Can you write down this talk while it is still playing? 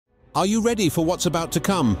Are you ready for what's about to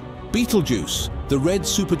come? Betelgeuse, the red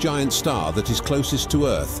supergiant star that is closest to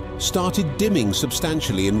Earth, started dimming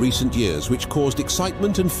substantially in recent years, which caused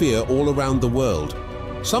excitement and fear all around the world.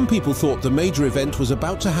 Some people thought the major event was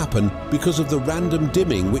about to happen because of the random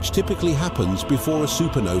dimming which typically happens before a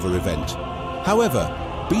supernova event. However,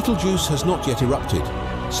 Betelgeuse has not yet erupted.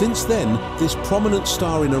 Since then, this prominent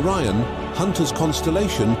star in Orion, Hunter's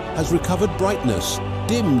constellation, has recovered brightness,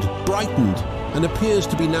 dimmed, brightened, and appears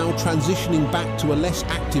to be now transitioning back to a less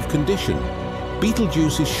active condition.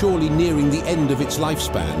 Betelgeuse is surely nearing the end of its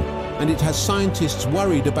lifespan, and it has scientists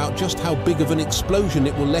worried about just how big of an explosion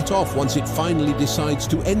it will let off once it finally decides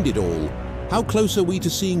to end it all. How close are we to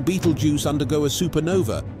seeing Betelgeuse undergo a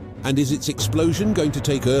supernova? And is its explosion going to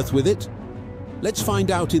take Earth with it? Let's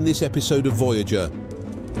find out in this episode of Voyager.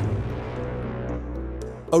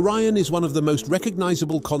 Orion is one of the most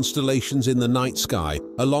recognizable constellations in the night sky,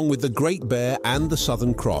 along with the Great Bear and the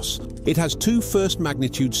Southern Cross. It has two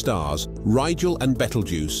first-magnitude stars, Rigel and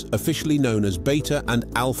Betelgeuse, officially known as Beta and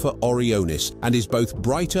Alpha Orionis, and is both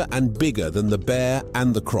brighter and bigger than the Bear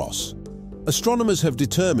and the Cross. Astronomers have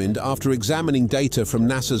determined, after examining data from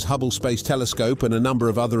NASA's Hubble Space Telescope and a number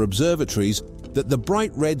of other observatories, that the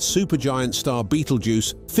bright red supergiant star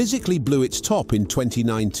Betelgeuse physically blew its top in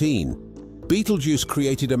 2019. Betelgeuse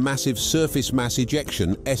created a massive surface mass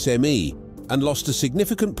ejection, SME, and lost a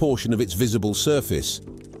significant portion of its visible surface.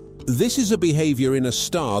 This is a behavior in a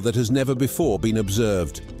star that has never before been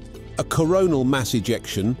observed. A coronal mass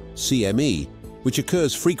ejection, CME, which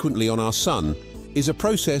occurs frequently on our Sun, is a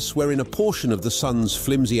process wherein a portion of the Sun's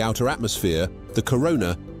flimsy outer atmosphere, the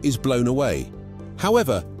corona, is blown away.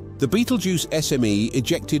 However, the Betelgeuse SME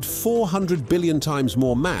ejected 400 billion times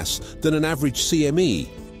more mass than an average CME.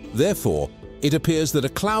 Therefore, it appears that a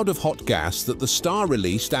cloud of hot gas that the star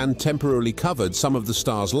released and temporarily covered some of the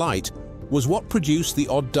star's light was what produced the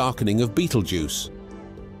odd darkening of Betelgeuse.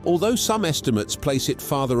 Although some estimates place it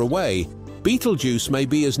farther away, Betelgeuse may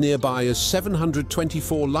be as nearby as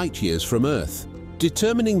 724 light-years from Earth.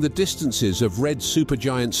 Determining the distances of red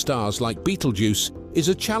supergiant stars like Betelgeuse is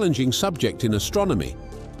a challenging subject in astronomy.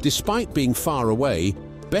 Despite being far away,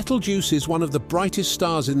 Betelgeuse is one of the brightest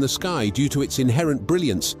stars in the sky due to its inherent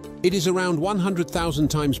brilliance. It is around 100,000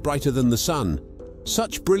 times brighter than the Sun.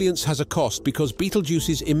 Such brilliance has a cost because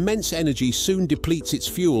Betelgeuse's immense energy soon depletes its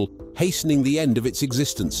fuel, hastening the end of its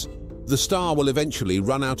existence. The star will eventually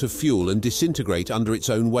run out of fuel and disintegrate under its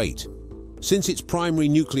own weight. Since its primary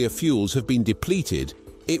nuclear fuels have been depleted,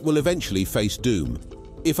 it will eventually face doom.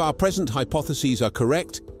 If our present hypotheses are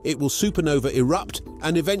correct, it will supernova erupt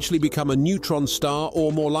and eventually become a neutron star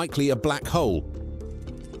or more likely a black hole.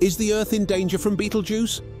 Is the Earth in danger from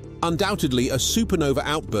Betelgeuse? Undoubtedly, a supernova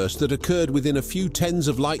outburst that occurred within a few tens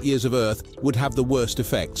of light-years of Earth would have the worst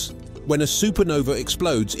effects. When a supernova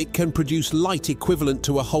explodes, it can produce light equivalent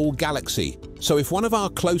to a whole galaxy. So if one of our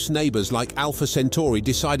close neighbors like Alpha Centauri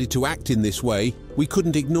decided to act in this way, we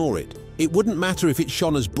couldn't ignore it. It wouldn't matter if it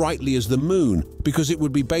shone as brightly as the moon, because it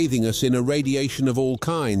would be bathing us in a radiation of all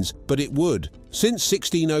kinds, but it would. Since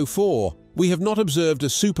 1604, we have not observed a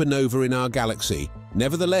supernova in our galaxy.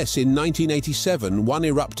 Nevertheless, in 1987, one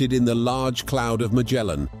erupted in the Large Cloud of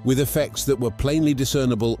Magellan, with effects that were plainly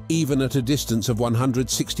discernible even at a distance of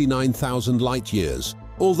 169,000 light-years.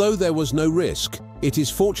 Although there was no risk, it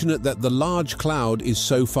is fortunate that the large cloud is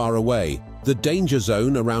so far away. The danger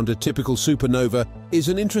zone around a typical supernova is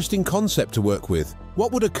an interesting concept to work with.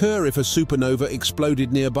 What would occur if a supernova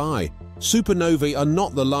exploded nearby? Supernovae are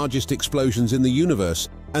not the largest explosions in the universe,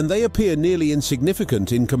 and they appear nearly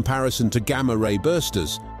insignificant in comparison to gamma-ray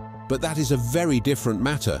bursters. But that is a very different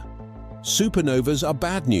matter. Supernovas are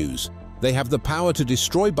bad news. They have the power to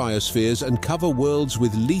destroy biospheres and cover worlds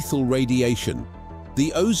with lethal radiation.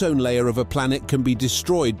 The ozone layer of a planet can be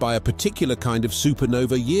destroyed by a particular kind of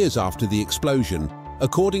supernova years after the explosion,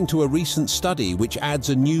 according to a recent study which adds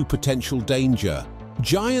a new potential danger.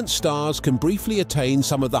 Giant stars can briefly attain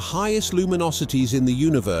some of the highest luminosities in the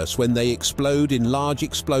universe when they explode in large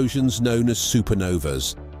explosions known as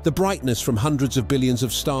supernovas. The brightness from hundreds of billions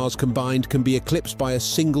of stars combined can be eclipsed by a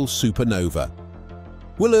single supernova.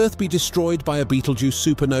 Will Earth be destroyed by a Betelgeuse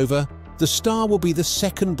supernova? The star will be the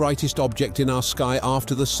second brightest object in our sky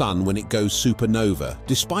after the Sun when it goes supernova,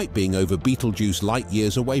 despite being over Betelgeuse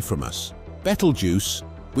light-years away from us. Betelgeuse,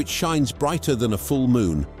 which shines brighter than a full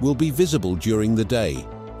moon, will be visible during the day.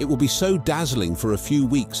 It will be so dazzling for a few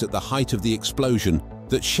weeks at the height of the explosion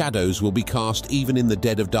that shadows will be cast even in the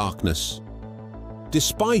dead of darkness.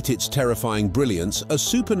 Despite its terrifying brilliance, a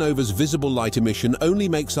supernova's visible light emission only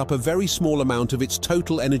makes up a very small amount of its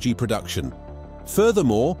total energy production.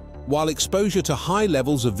 Furthermore, while exposure to high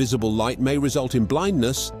levels of visible light may result in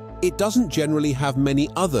blindness, it doesn't generally have many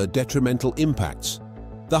other detrimental impacts.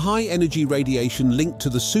 The high-energy radiation linked to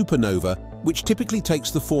the supernova, which typically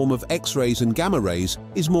takes the form of X-rays and gamma rays,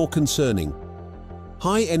 is more concerning.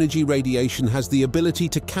 High-energy radiation has the ability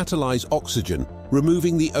to catalyze oxygen,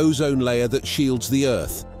 removing the ozone layer that shields the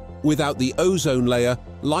Earth. Without the ozone layer,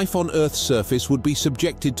 life on Earth's surface would be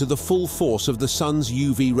subjected to the full force of the sun's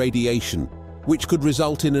UV radiation, which could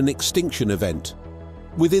result in an extinction event.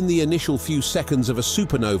 Within the initial few seconds of a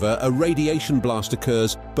supernova, a radiation blast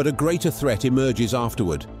occurs, but a greater threat emerges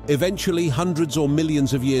afterward. Eventually, hundreds or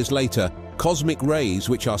millions of years later, cosmic rays,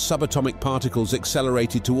 which are subatomic particles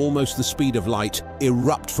accelerated to almost the speed of light,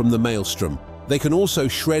 erupt from the maelstrom. They can also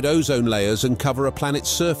shred ozone layers and cover a planet's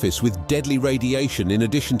surface with deadly radiation, in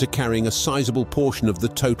addition to carrying a sizable portion of the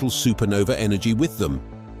total supernova energy with them.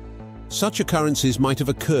 Such occurrences might have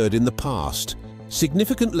occurred in the past.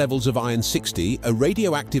 Significant levels of iron-60, a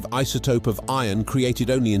radioactive isotope of iron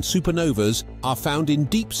created only in supernovas, are found in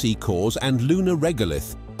deep-sea cores and lunar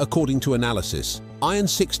regolith, according to analysis.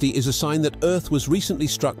 Iron-60 is a sign that Earth was recently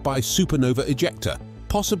struck by supernova ejecta,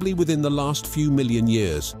 possibly within the last few million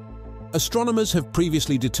years. Astronomers have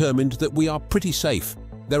previously determined that we are pretty safe.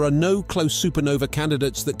 There are no close supernova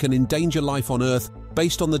candidates that can endanger life on Earth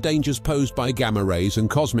based on the dangers posed by gamma rays and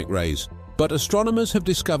cosmic rays. But astronomers have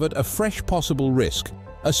discovered a fresh possible risk.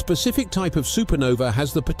 A specific type of supernova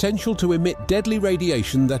has the potential to emit deadly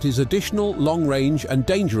radiation that is additional, long-range, and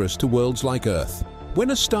dangerous to worlds like Earth.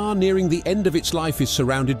 When a star nearing the end of its life is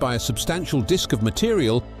surrounded by a substantial disk of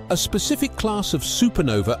material, a specific class of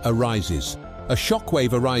supernova arises. A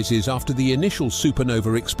shockwave arises after the initial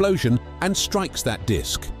supernova explosion and strikes that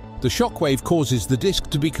disk. The shockwave causes the disk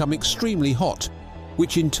to become extremely hot,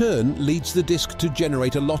 which in turn leads the disk to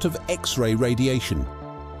generate a lot of X-ray radiation.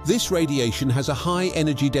 This radiation has a high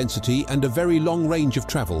energy density and a very long range of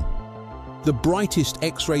travel. The brightest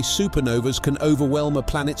X-ray supernovas can overwhelm a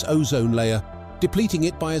planet's ozone layer, depleting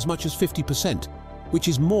it by as much as 50%, which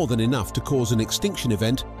is more than enough to cause an extinction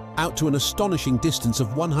event out to an astonishing distance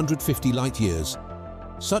of 150 light-years.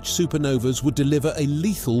 Such supernovas would deliver a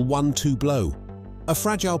lethal 1-2 blow. A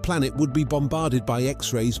fragile planet would be bombarded by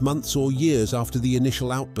X-rays months or years after the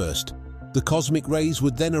initial outburst. The cosmic rays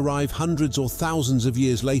would then arrive hundreds or thousands of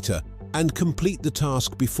years later and complete the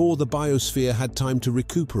task before the biosphere had time to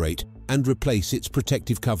recuperate and replace its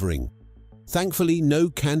protective covering. Thankfully, no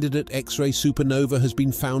candidate X-ray supernova has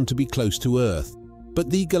been found to be close to Earth. But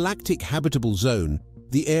the galactic habitable zone,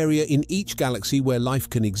 the area in each galaxy where life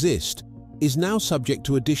can exist, is now subject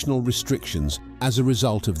to additional restrictions as a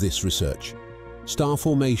result of this research. Star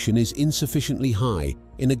formation is insufficiently high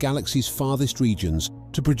in a galaxy's farthest regions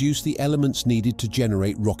to produce the elements needed to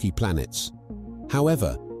generate rocky planets.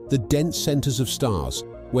 However, the dense centers of stars,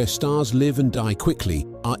 where stars live and die quickly,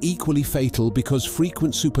 are equally fatal because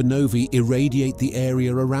frequent supernovae irradiate the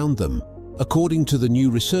area around them. According to the new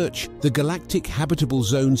research, the galactic habitable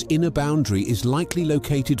zone's inner boundary is likely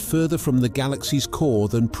located further from the galaxy's core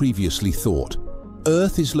than previously thought.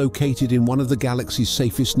 Earth is located in one of the galaxy's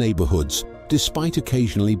safest neighborhoods, despite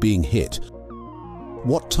occasionally being hit.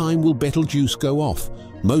 What time will Betelgeuse go off?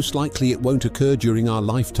 Most likely it won't occur during our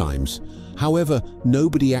lifetimes. However,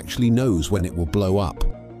 nobody actually knows when it will blow up.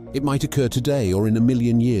 It might occur today or in a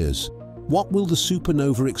million years. What will the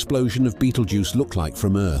supernova explosion of Betelgeuse look like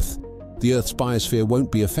from Earth? The Earth's biosphere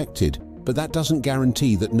won't be affected, but that doesn't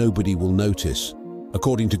guarantee that nobody will notice.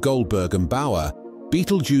 According to Goldberg and Bauer,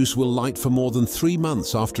 Betelgeuse will light for more than 3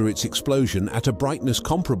 months after its explosion at a brightness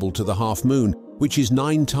comparable to the half moon, which is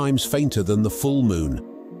 9 times fainter than the full moon.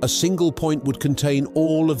 A single point would contain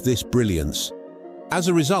all of this brilliance. As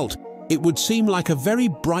a result, it would seem like a very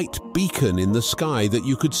bright beacon in the sky that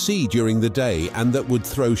you could see during the day and that would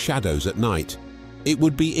throw shadows at night. It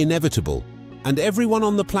would be inevitable, and everyone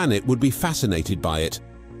on the planet would be fascinated by it.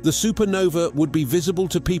 The supernova would be visible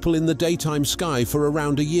to people in the daytime sky for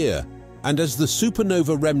around a year, and as the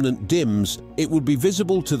supernova remnant dims, it would be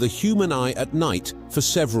visible to the human eye at night for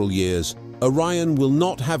several years. Orion will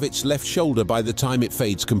not have its left shoulder by the time it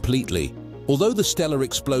fades completely. Although the stellar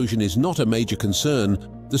explosion is not a major concern,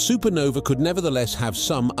 the supernova could nevertheless have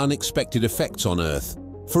some unexpected effects on Earth.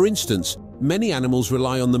 For instance, many animals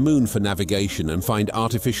rely on the moon for navigation and find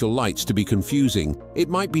artificial lights to be confusing. It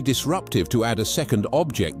might be disruptive to add a second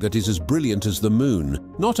object that is as brilliant as the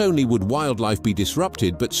moon. Not only would wildlife be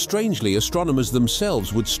disrupted, but strangely, astronomers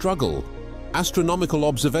themselves would struggle. Astronomical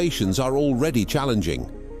observations are already challenging.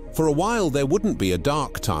 For a while, there wouldn't be a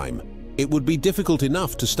dark time. It would be difficult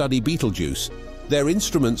enough to study Betelgeuse. Their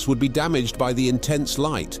instruments would be damaged by the intense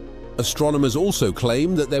light. Astronomers also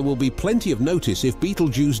claim that there will be plenty of notice if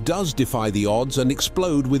Betelgeuse does defy the odds and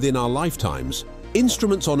explode within our lifetimes.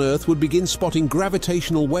 Instruments on Earth would begin spotting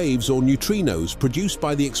gravitational waves or neutrinos produced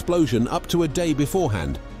by the explosion up to a day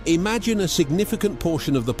beforehand. Imagine a significant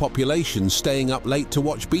portion of the population staying up late to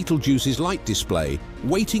watch Betelgeuse's light display,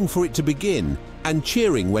 waiting for it to begin, and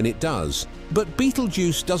cheering when it does. But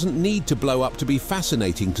Betelgeuse doesn't need to blow up to be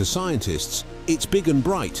fascinating to scientists. It's big and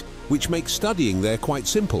bright, which makes studying there quite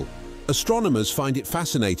simple. Astronomers find it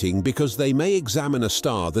fascinating because they may examine a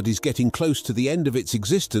star that is getting close to the end of its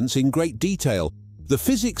existence in great detail. The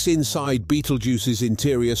physics inside Betelgeuse's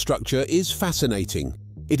interior structure is fascinating.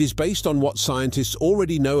 It is based on what scientists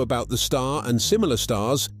already know about the star and similar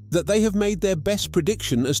stars, that they have made their best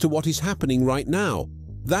prediction as to what is happening right now.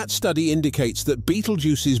 That study indicates that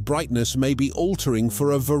Betelgeuse's brightness may be altering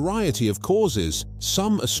for a variety of causes.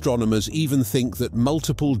 Some astronomers even think that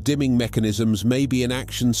multiple dimming mechanisms may be in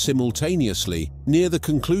action simultaneously. Near the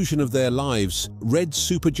conclusion of their lives, red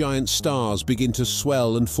supergiant stars begin to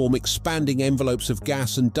swell and form expanding envelopes of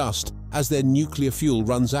gas and dust as their nuclear fuel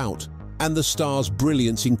runs out, and the star's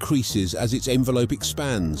brilliance increases as its envelope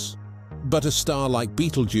expands. But a star like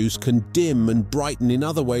Betelgeuse can dim and brighten in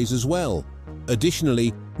other ways as well.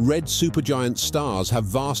 Additionally, red supergiant stars have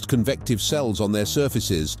vast convective cells on their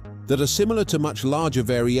surfaces that are similar to much larger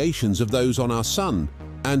variations of those on our Sun,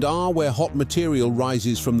 and are where hot material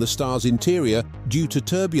rises from the star's interior due to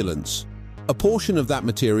turbulence. A portion of that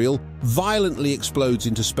material violently explodes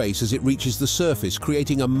into space as it reaches the surface,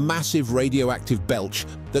 creating a massive radioactive belch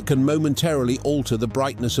that can momentarily alter the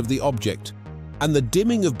brightness of the object. And the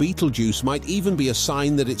dimming of Betelgeuse might even be a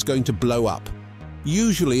sign that it's going to blow up.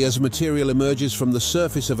 Usually, as material emerges from the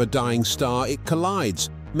surface of a dying star, it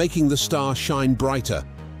collides, making the star shine brighter.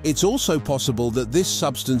 It's also possible that this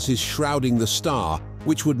substance is shrouding the star,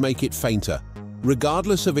 which would make it fainter.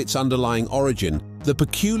 Regardless of its underlying origin, the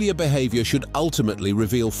peculiar behavior should ultimately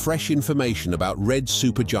reveal fresh information about red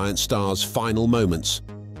supergiant stars' final moments.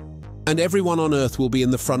 And everyone on Earth will be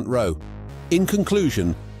in the front row. In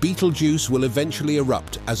conclusion, Betelgeuse will eventually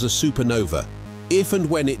erupt as a supernova. If and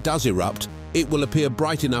when it does erupt, it will appear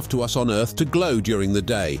bright enough to us on Earth to glow during the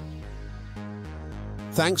day.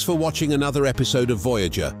 Thanks for watching another episode of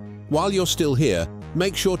Voyager. While you're still here,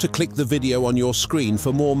 make sure to click the video on your screen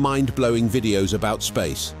for more mind-blowing videos about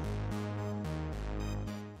space.